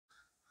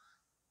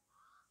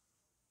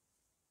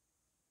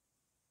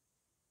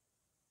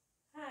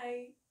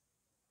Hi,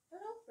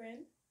 hello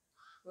friend.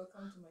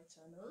 Welcome to my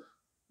channel.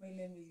 My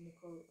name is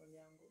Nicole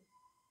Onyango.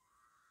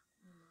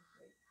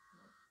 Wait,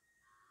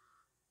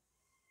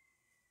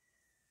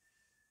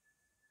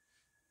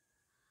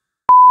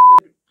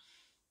 no.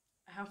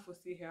 I have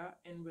fussy hair,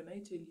 and when I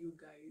tell you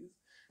guys,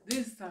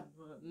 these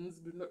salons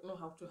do not know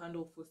how to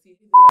handle fussy.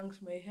 They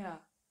yanked my hair.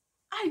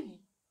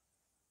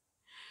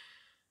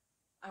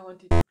 I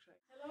wanted to cry.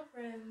 Hello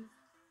friends.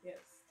 Yes,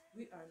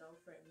 we are now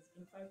friends.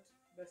 In fact,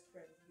 best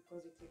friends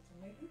because you clicked on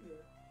my video.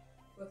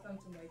 Welcome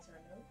to my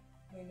channel.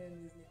 My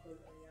name is Nicole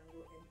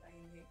Onyango and I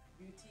make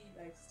beauty,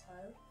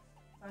 lifestyle,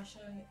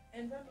 fashion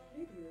and random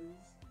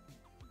videos.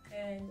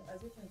 And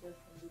as you can guess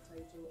from the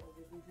title of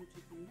the video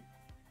today,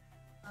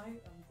 I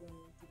am going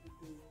to be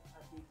doing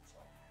a big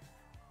chop.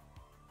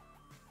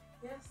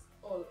 Yes,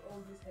 all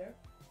this hair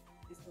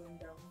is going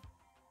down.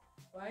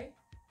 Why?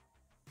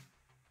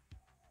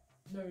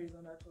 No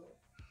reason at all.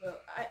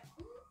 Well,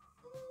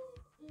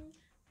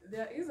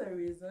 there is a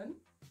reason,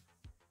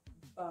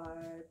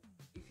 but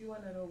if you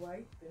want to know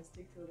why, then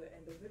stick till the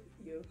end of the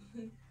video.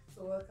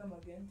 So welcome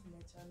again to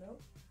my channel.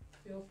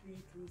 Feel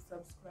free to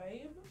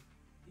subscribe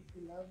if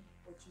you love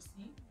what you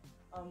see.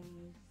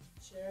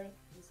 Share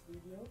this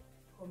video,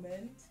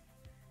 comment,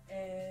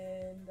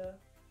 and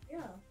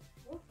yeah,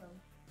 welcome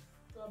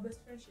to our best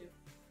friendship.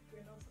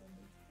 We're not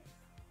friends.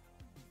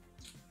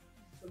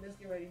 So let's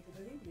get right into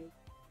the video.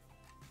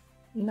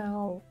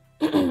 Now,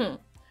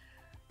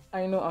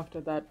 I know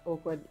after that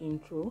awkward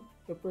intro,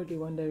 you're probably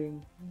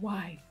wondering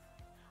why.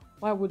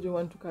 Why would you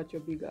want to cut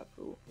your big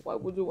afro? Why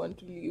would you want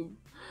to leave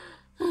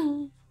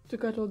to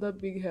cut all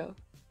that big hair?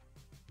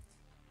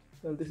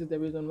 Well, this is the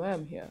reason why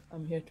I'm here.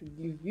 I'm here to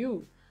give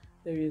you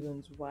the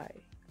reasons why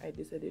I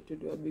decided to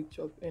do a big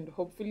chop, and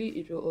hopefully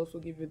it will also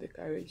give you the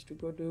courage to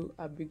go do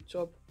a big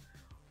chop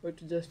or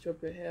to just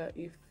chop your hair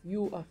if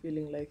you are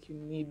feeling like you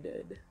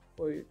needed,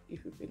 or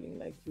if you're feeling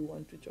like you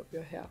want to chop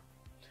your hair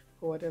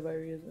for whatever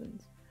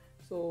reasons.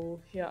 So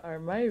here are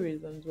my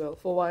reasons. Well,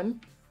 for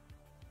one,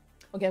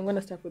 okay, I'm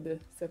gonna start with the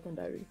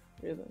secondary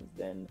reasons,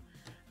 then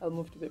I'll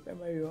move to the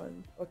primary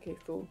one. Okay,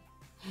 so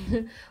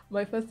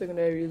my first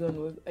secondary reason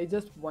was I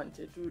just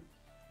wanted to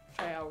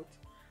try out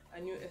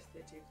a new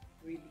aesthetic.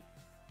 Really,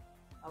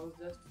 I was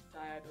just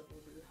tired of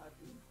always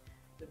having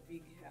the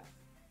big hair.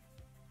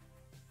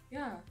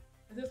 Yeah,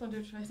 I just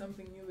wanted to try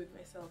something new with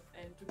myself,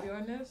 and to be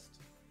honest,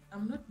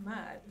 I'm not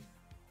mad.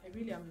 I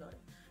really am not.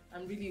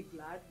 I'm really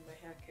glad my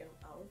hair came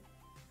out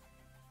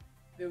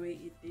the way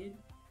it did,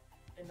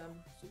 and I'm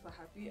super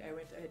happy I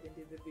went ahead and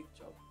did the big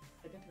chop.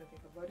 I didn't even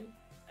think about it.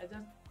 I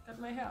just cut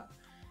my hair,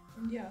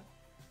 and yeah,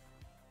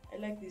 I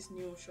like this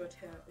new short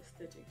hair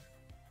aesthetic.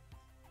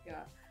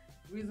 Yeah,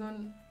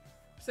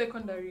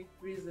 secondary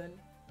reason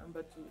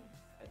number two,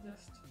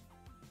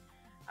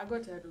 I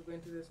got tired of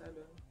going to the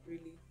salon,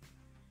 really,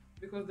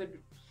 because I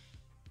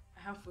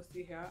have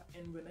fussy hair,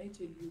 and when I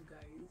tell you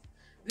guys,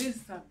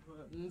 these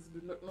salons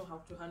do not know how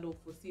to handle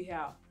fussy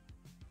hair.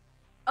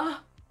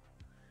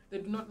 They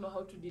do not know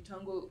how to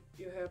detangle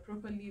your hair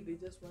properly. They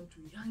just want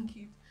to yank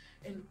it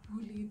and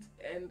pull it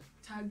and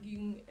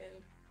tagging,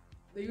 and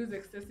they use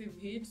excessive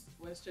heat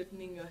when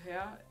straightening your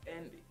hair,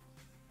 and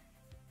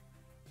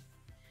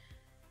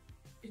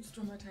it's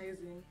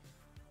traumatizing.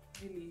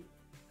 Really,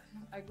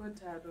 I got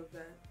tired of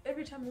that.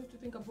 Every time I used to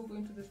think about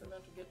going to the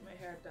salon to get my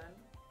hair done,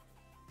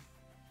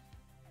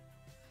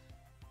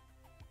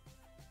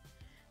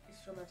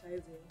 it's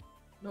traumatizing.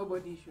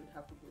 Nobody should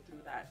have to go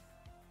through that.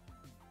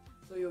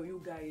 So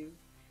you guys,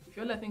 if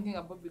you're thinking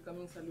about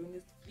becoming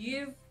salonist,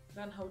 please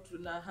learn how to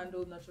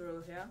handle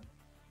natural hair.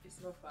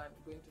 It's not fun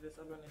going to the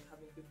salon and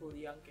having people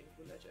yank and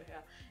pull at your hair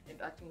and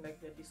acting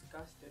like they're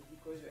disgusted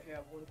because your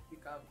hair won't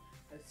become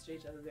as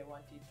straight as they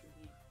want it to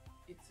be.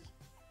 It's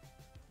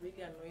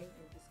really annoying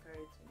and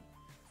discouraging.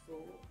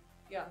 So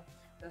yeah,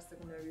 that's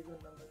secondary reason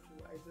number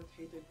two. I just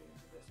hated going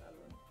to the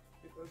salon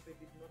because they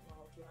did not know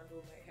how to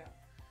handle my hair.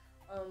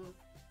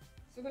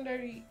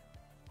 Secondary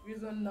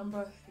reason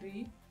number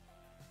three,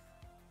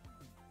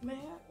 my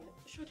hair,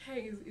 short hair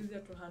is easier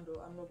to handle.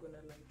 I'm not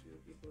gonna lie to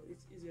you people,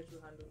 it's easier to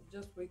handle.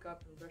 Just wake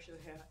up and brush your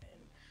hair and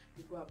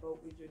you go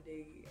about with your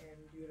day and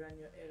you run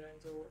your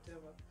errands or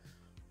whatever.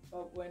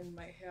 But when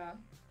my hair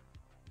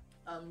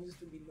used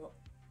to be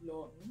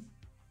long,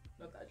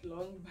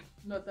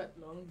 not that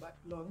long but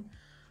long,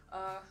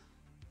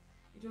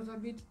 it was a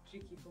bit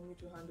tricky for me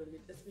to handle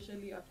it,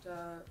 especially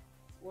after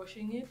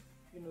washing it,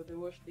 you know, the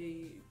wash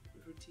day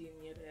routine,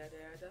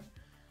 yada.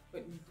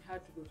 But you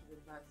had to go to the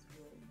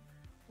bathroom,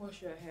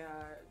 wash your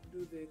hair,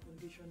 do the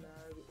conditioner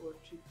or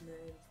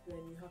treatment, then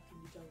you have to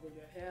detangle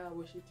your hair,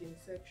 wash it in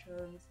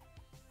sections,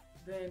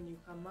 then you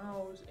come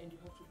out and you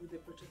have to do the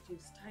protective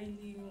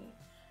styling.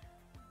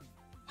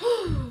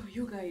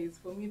 You guys,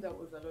 for me that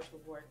was a lot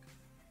of work.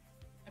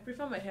 I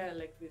prefer my hair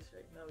like this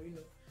right now, you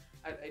know.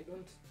 I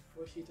don't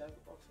wash it as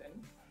often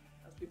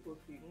as people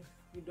think.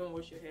 You don't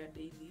wash your hair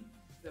daily,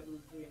 that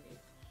will ruin it.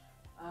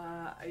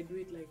 I do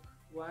it like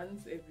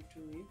once every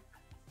 2 weeks.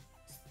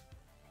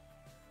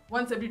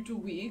 Once every 2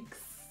 weeks.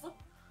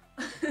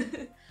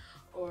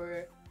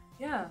 Or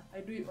Yeah, I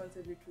do it once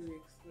every 2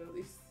 weeks. Well,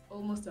 it's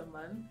almost a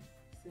month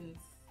since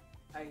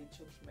I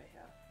chopped my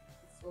hair.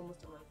 It's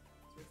almost a month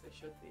since I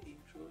shot the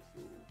intro. So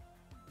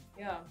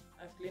yeah,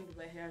 I've cleaned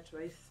my hair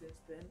twice since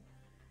then,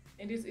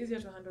 and it's easier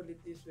to handle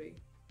it this way.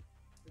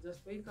 I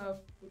just wake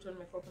up, put on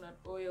my coconut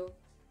oil,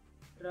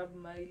 rub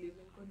my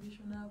leave-in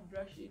conditioner,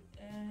 brush it,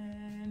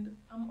 and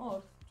I'm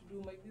off to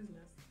do my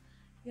business.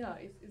 Yeah,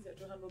 it's easier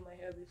to handle my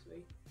hair this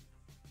way.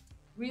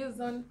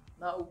 Reason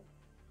now,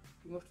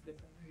 we move to the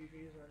primary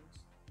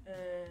reasons,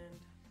 and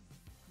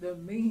the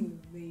main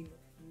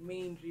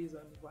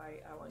reason why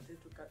I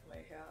wanted to cut my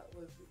hair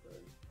was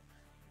because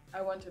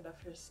I wanted a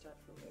fresh start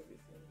from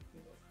everything.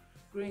 You know,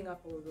 growing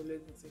up, I was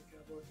always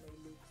insecure about my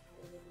looks. I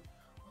was always,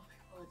 oh my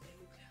god, I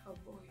look like a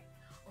boy.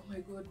 Oh my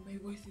god, my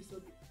voice is so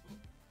deep.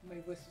 My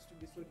voice used to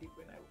be so deep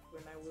when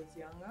I was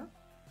younger.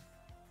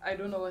 I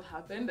don't know what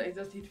happened. I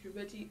just hit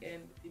puberty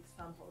and it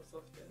somehow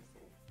softened. So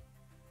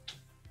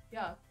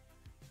yeah,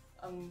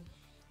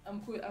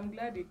 I'm cool. I'm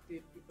glad it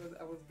did, because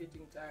I was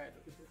getting tired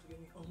of people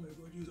telling me, "Oh my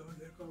god, you sound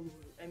like a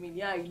boy." I mean,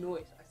 yeah, I know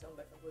it. I sound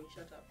like a boy.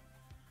 Shut up.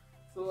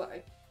 So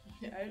I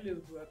always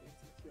grew up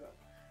insecure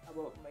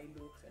about my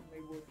looks and my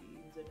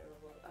body in general.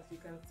 As you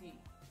can see,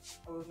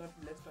 I was not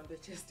blessed on the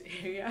chest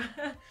area,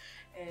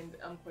 and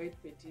I'm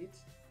quite petite.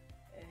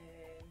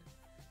 And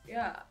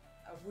yeah,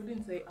 I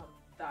wouldn't say I'm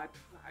that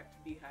fat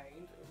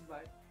behind,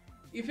 but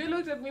if you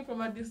looked at me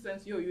from a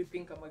distance, you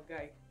think I'm a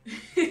guy.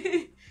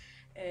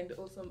 And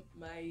also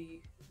my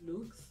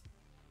looks,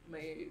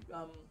 my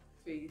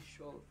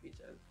facial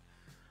features.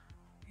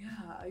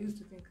 Yeah, I used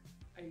to think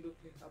I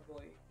looked like a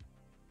boy.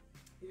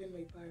 Even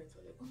my parents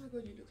were like, "Oh my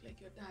god, you look like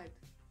your dad."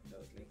 And I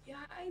was like,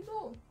 "Yeah, I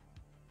know."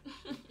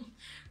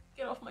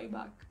 Get off my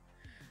back.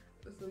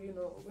 So, you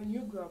know, when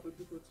you grow up with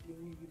people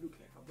telling you look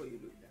like a boy, you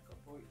look like a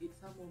boy, if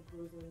someone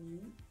grows on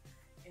you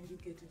and you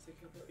get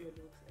insecure about your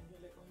looks and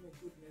you're like, "Oh my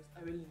goodness,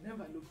 I will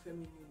never look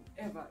feminine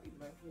ever in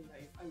my whole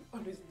life. I will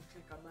always look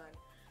like a man."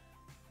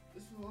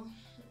 So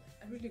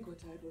I really got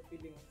tired of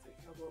feeling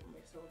insecure about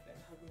myself and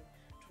having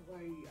to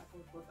worry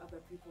about what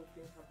other people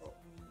think about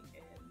me.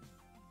 And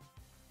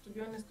to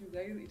be honest, you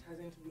guys, it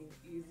hasn't been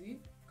easy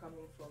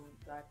coming from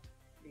that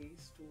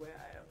place to where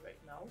I am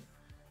right now.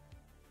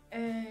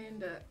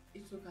 And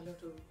it took a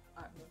lot of,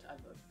 not a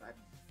lot, but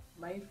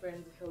my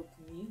friends helped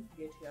me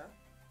get here,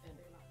 and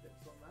I love them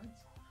so much.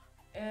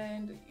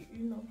 And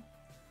you know,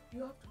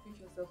 you have to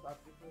pick yourself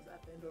up, because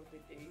at the end of the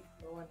day,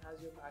 no one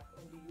has your back,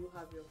 only you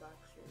have your back.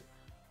 So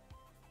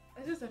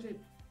I just started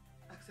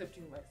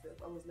accepting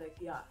myself. I was like,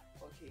 yeah,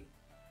 okay,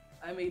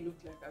 I may look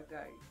like a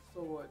guy,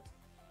 so what?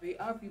 They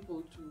are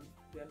people too.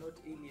 They are not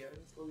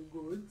aliens or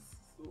gods,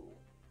 so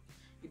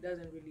it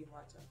doesn't really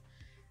matter.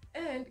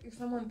 And if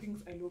someone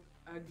thinks I look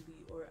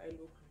ugly or I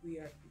look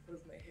weird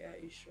because my hair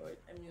is short,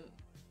 I mean,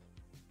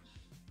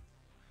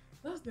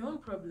 that's their own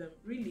problem,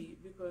 really,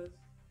 because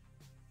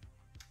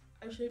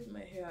I shaped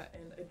my hair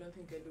and I don't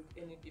think I look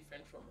any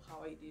different from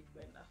how I did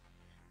when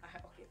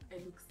okay,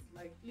 I look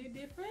slightly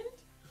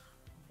different,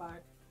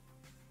 but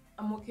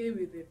I'm okay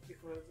with it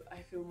because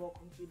I feel more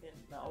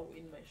confident now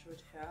in my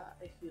short hair.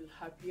 I feel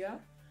happier,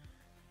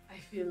 I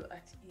feel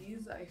at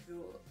ease, I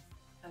feel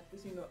at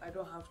least, you know, I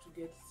don't have to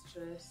get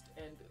stressed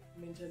and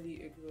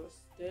mentally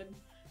exhausted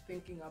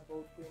thinking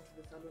about going to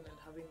the salon and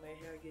having my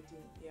hair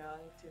getting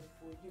yanked and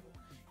pulled. You know,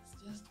 it's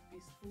just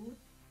peaceful,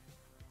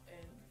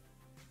 and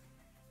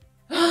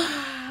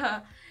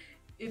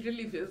it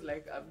really feels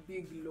like a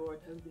big load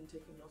has been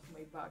taken off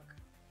my back,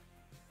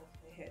 off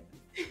my head.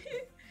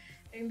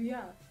 And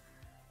yeah,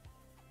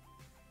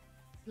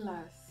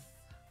 plus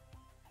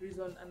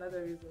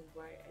another reason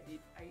why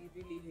I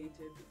really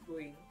hated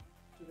going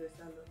to the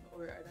salon,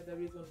 or another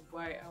reason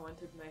why I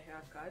wanted my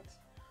hair cut,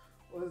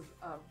 was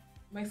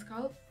my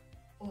scalp.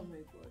 Oh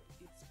my god,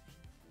 it's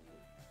painful.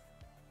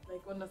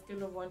 Like on a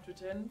scale of 1 to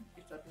 10,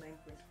 it's at 9.5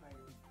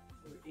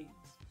 or 8.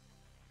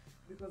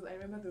 Because I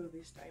remember there was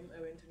this time I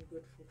went and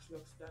got fox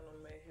locks done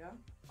on my hair.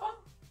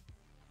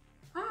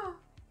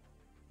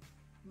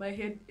 My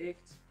head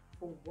ached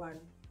for 1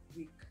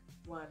 week,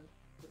 one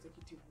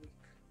consecutive week.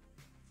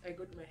 I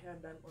got my hair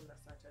done on a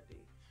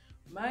Saturday.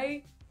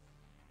 My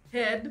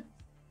head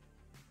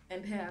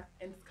and hair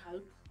and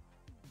scalp,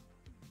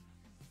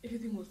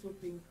 everything was so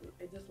painful.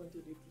 I just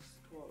wanted it to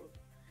stall.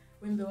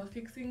 When they were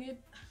fixing it,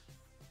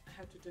 I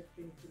had to take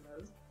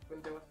painkillers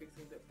when they were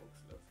fixing the fox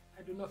locks.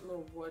 I do not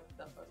know what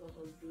that person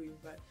was doing,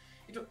 but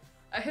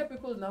I hear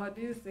people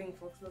nowadays saying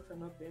fox locks are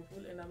not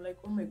painful, and I'm like,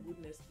 oh my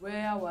goodness,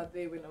 where were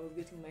they when I was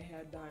getting my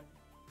hair done?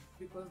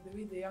 Because the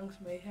way they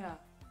yanked my hair,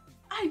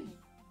 I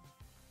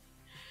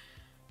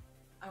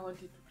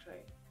wanted to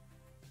cry.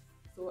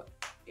 So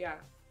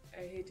yeah,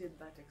 I hated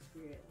that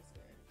experience,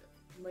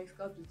 and my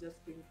scalp is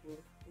just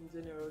painful in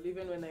general.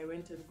 Even when I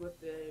went and got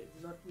the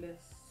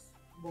knotless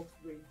box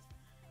braids,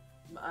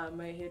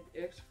 my head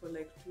ached for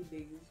like 2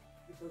 days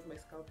because my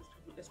scalp is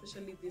painful,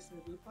 especially this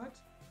middle part.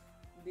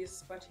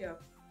 This part here,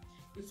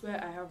 it's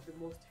where I have the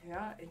most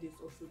hair, and it's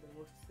also the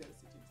most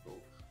sensitive. So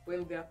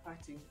when they're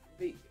parting,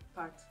 they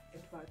part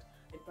and part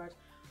and part.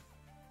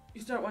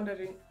 You start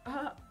wondering,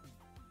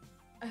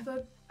 I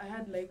thought I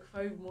had like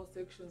 5 more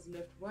sections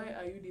left. Why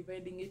are you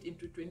dividing it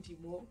into 20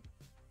 more?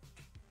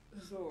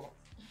 So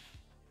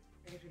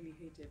I really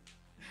hated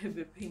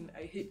the pain.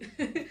 I hate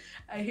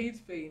I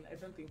hate pain. I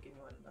don't think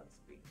anyone loves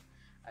pain.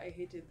 I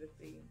hated the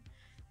pain.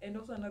 And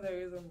also another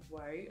reason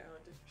why I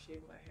wanted to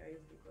shave my hair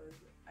is because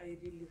I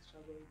really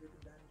struggle with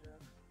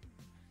dandruff.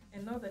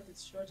 And now that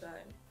it's shorter,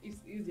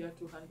 it's easier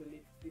to handle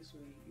it this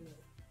way, you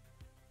know.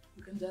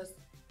 You can just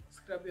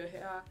scrub your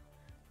hair,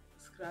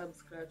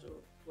 scratch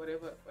or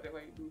whatever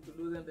you do to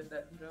loosen the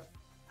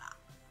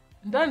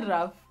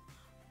dandruff.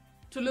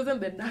 To loosen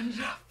the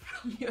dandruff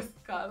from your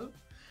scalp.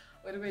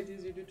 Whatever it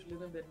is you do to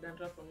loosen the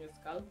dandruff from your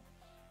scalp.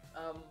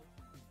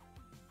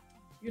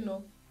 You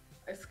know,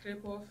 I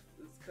scrape off,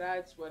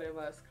 scratch,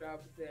 whatever, scrub,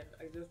 then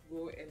I just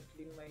go and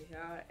clean my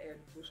hair and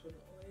push on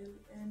oil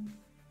and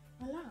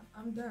voila,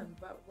 I'm done.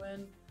 But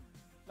when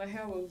my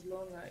hair was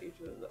longer, it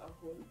was a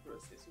whole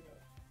process, you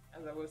know.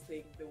 As I was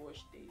saying, the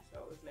wash day, so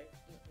I was like,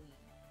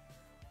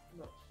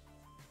 no.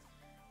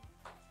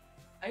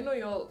 I know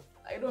y'all,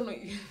 I don't know.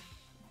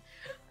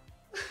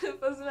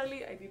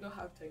 Personally, I did not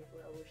have time for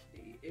a wash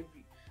day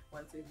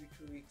once every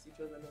 2 weeks. It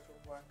was a lot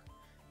of work.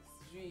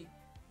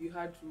 You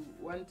had to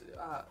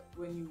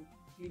when you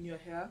clean your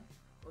hair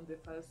on the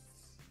first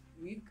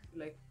week,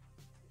 like,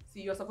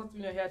 see, you're supposed to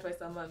clean your hair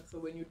twice a month, so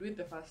when you do it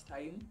the first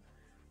time,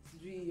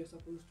 you're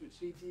supposed to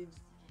treat it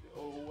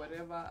or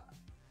whatever.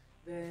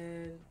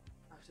 Then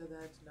after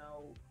that,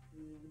 now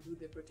you do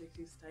the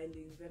protective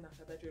styling. Then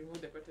after that, you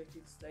remove the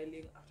protective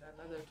styling after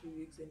another 2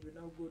 weeks, and you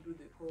now go do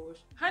the co-wash.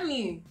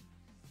 Honey,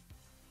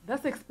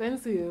 that's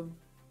expensive,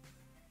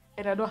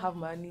 and I don't have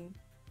money.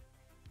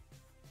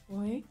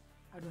 Why?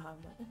 I don't have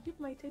money. Keep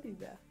my teddy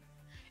there.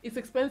 It's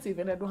expensive,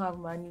 and I don't have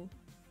money.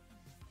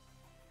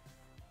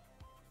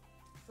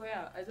 So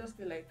yeah, I just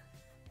feel like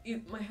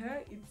my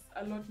hair, it's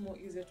a lot more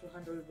easier to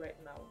handle right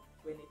now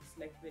when it's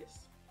like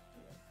this.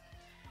 You know?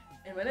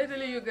 And when I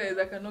tell you guys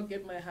I cannot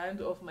get my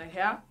hand off my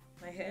head,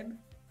 I'm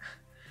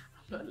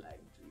not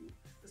lying to you.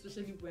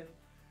 Especially when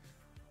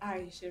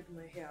I shaved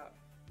my hair.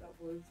 That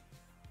was,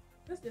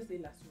 let's just say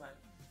last month,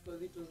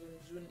 because it was on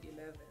June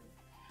 11th.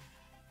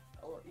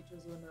 Or it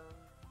was on a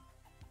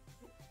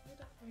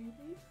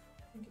Friday?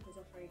 I think it was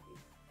a Friday.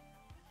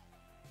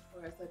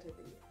 Or a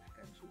Saturday. I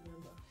can't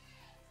remember.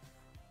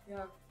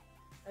 Yeah,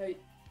 I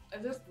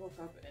just woke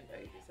up and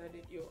I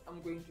decided,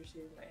 I'm going to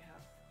shave my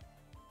hair.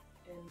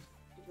 And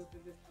it was the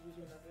best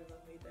decision I've ever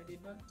made. I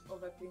did not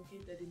overthink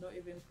it. I did not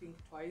even think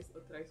twice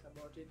or thrice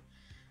about it.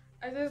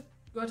 I just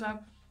got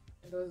up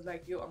and I was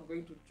like, I'm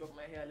going to chop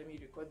my hair. Let me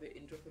record the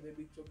intro for the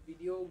big chop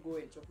video, go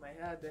and chop my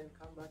hair, then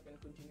come back and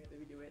continue the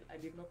video. Well, I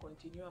did not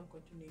continue. I'm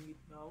continuing it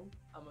now,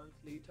 a month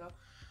later.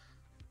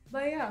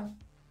 But yeah,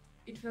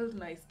 it felt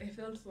nice. I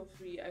felt so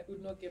free. I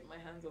could not get my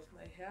hands off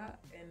my hair,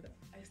 and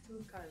I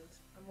still can't.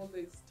 I'm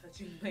always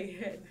touching my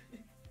head.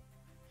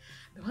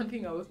 The one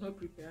thing I was not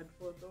prepared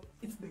for, though,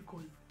 it's the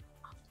cold.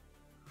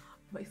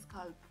 My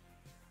scalp.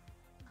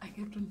 I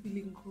kept on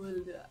feeling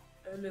cold.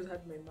 I always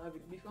had my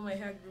marvin. Before my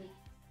hair grew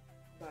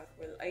back,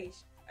 well, I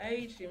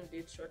trimmed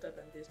it shorter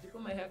than this. Before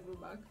my hair grew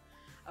back,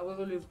 I was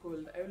always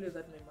cold. I always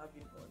had my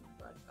marvin on,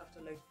 but after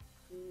like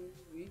 2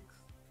 weeks,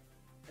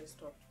 I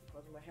stopped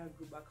because my hair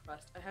grew back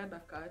fast. I had a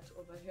cut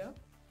over here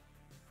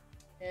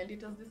and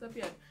it has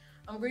disappeared.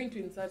 I'm going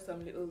to insert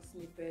some little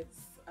snippets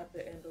at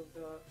the end of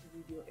the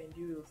video and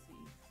you will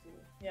see. So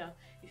yeah,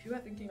 if you are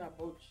thinking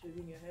about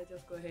shaving your hair,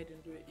 just go ahead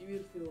and do it. You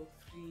will feel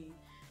free.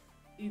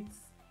 It's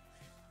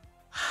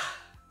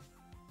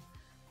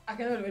I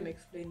cannot even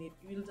explain it.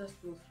 You will just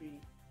feel free.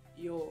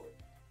 You'll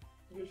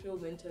feel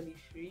mentally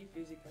free,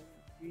 physically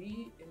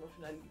free,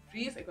 emotionally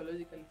free,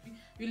 psychologically free.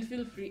 You'll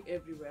feel free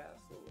everywhere.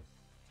 So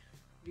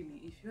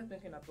really, if you're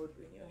thinking about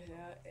doing your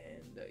hair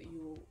and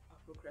you are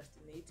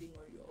procrastinating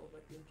or you're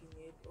overthinking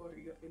it or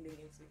you're feeling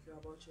insecure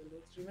about your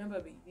looks, remember,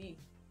 baby,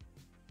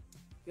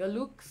 your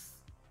looks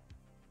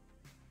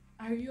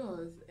are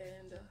yours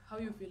and how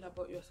you feel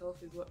about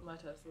yourself is what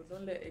matters. So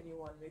don't let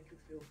anyone make you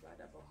feel bad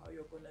about how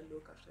you're gonna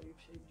look after you've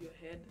shaved your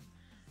head.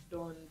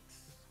 Don't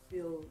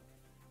feel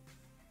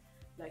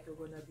like you're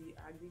gonna be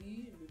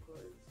ugly,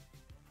 because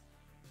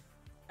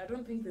I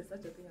don't think there's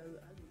such a thing as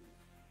ugly.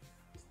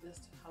 It's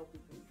just how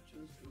people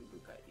choose to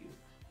look at you.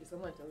 If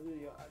someone tells you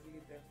you're ugly,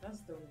 then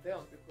that's on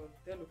them, because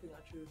they're looking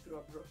at you through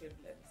a broken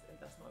lens and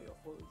that's not your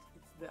fault,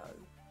 it's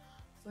theirs.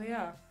 So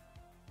yeah,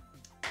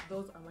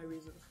 those are my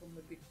reasons for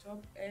my big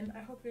chop, and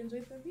I hope you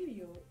enjoyed the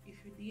video. If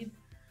you did,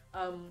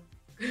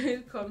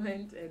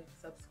 comment and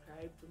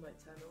subscribe to my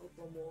channel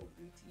for more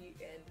beauty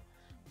and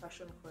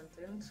fashion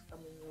content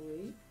coming your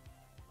way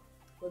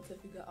once I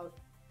figure out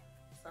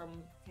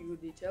some few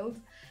details,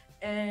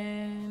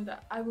 and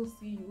I will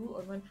see you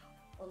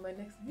on my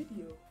next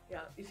video.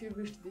 Yeah, if you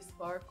reached this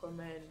far,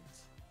 comment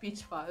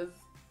peach fuzz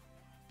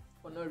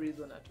for no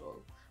reason at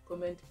all.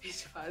 Comment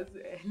peach fuzz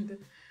and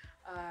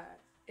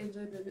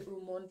enjoy the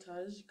little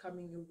montage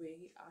coming your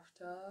way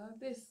after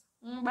this.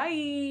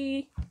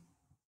 Bye.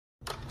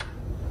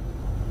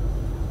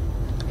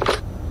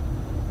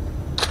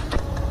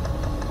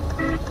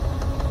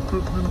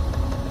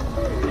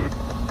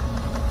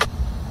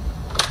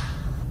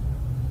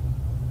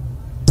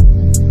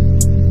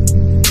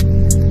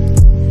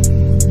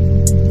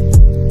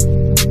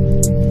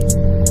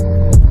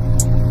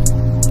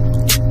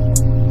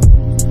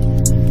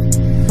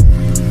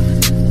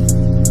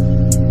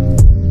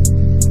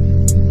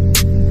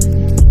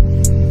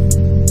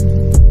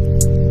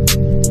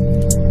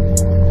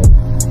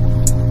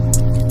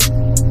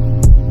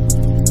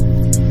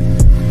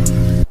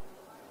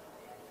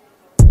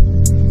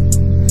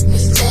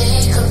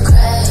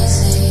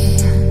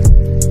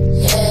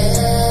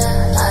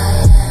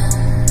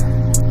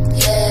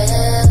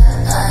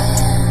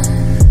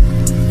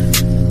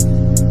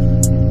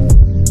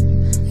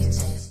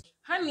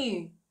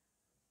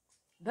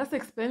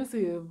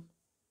 expensive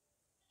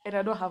and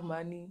I don't have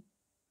money.